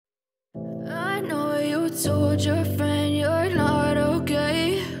told your friend you're not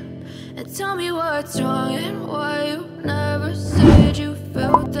okay? And tell me what's wrong and why you never said you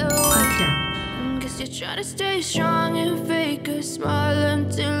felt that way. Guess you're trying to stay strong and fake a smile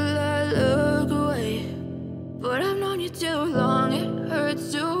until I look away. But I've known you too long, it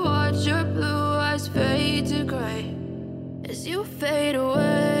hurts to watch your blue eyes fade to gray as you fade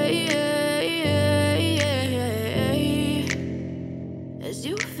away, as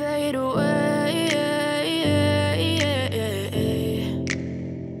you fade away.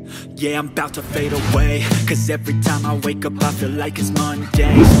 Yeah, I'm about to fade away, cause every time I wake up I feel like it's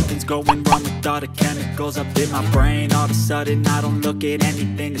Monday. Something's going wrong with all the chemicals up in my brain. All of a sudden I don't look at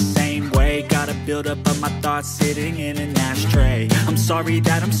anything the same way. Got a build up of my thoughts sitting in an ashtray. I'm sorry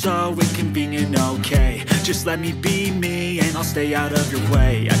that I'm so inconvenient, okay? Just let me be me and I'll stay out of your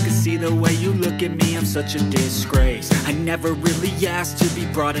way. I can see the way you look at me, I'm such a disgrace. I never really asked to be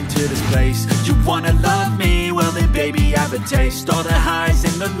brought into this place. You wanna love me? Well then baby have a taste. All the highs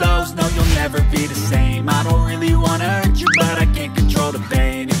and the lows, no you'll never be the same. I don't really wanna hurt you but I can't control the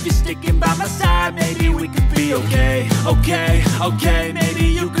pain. If you're sticking by my side maybe we could be okay. Okay, okay, maybe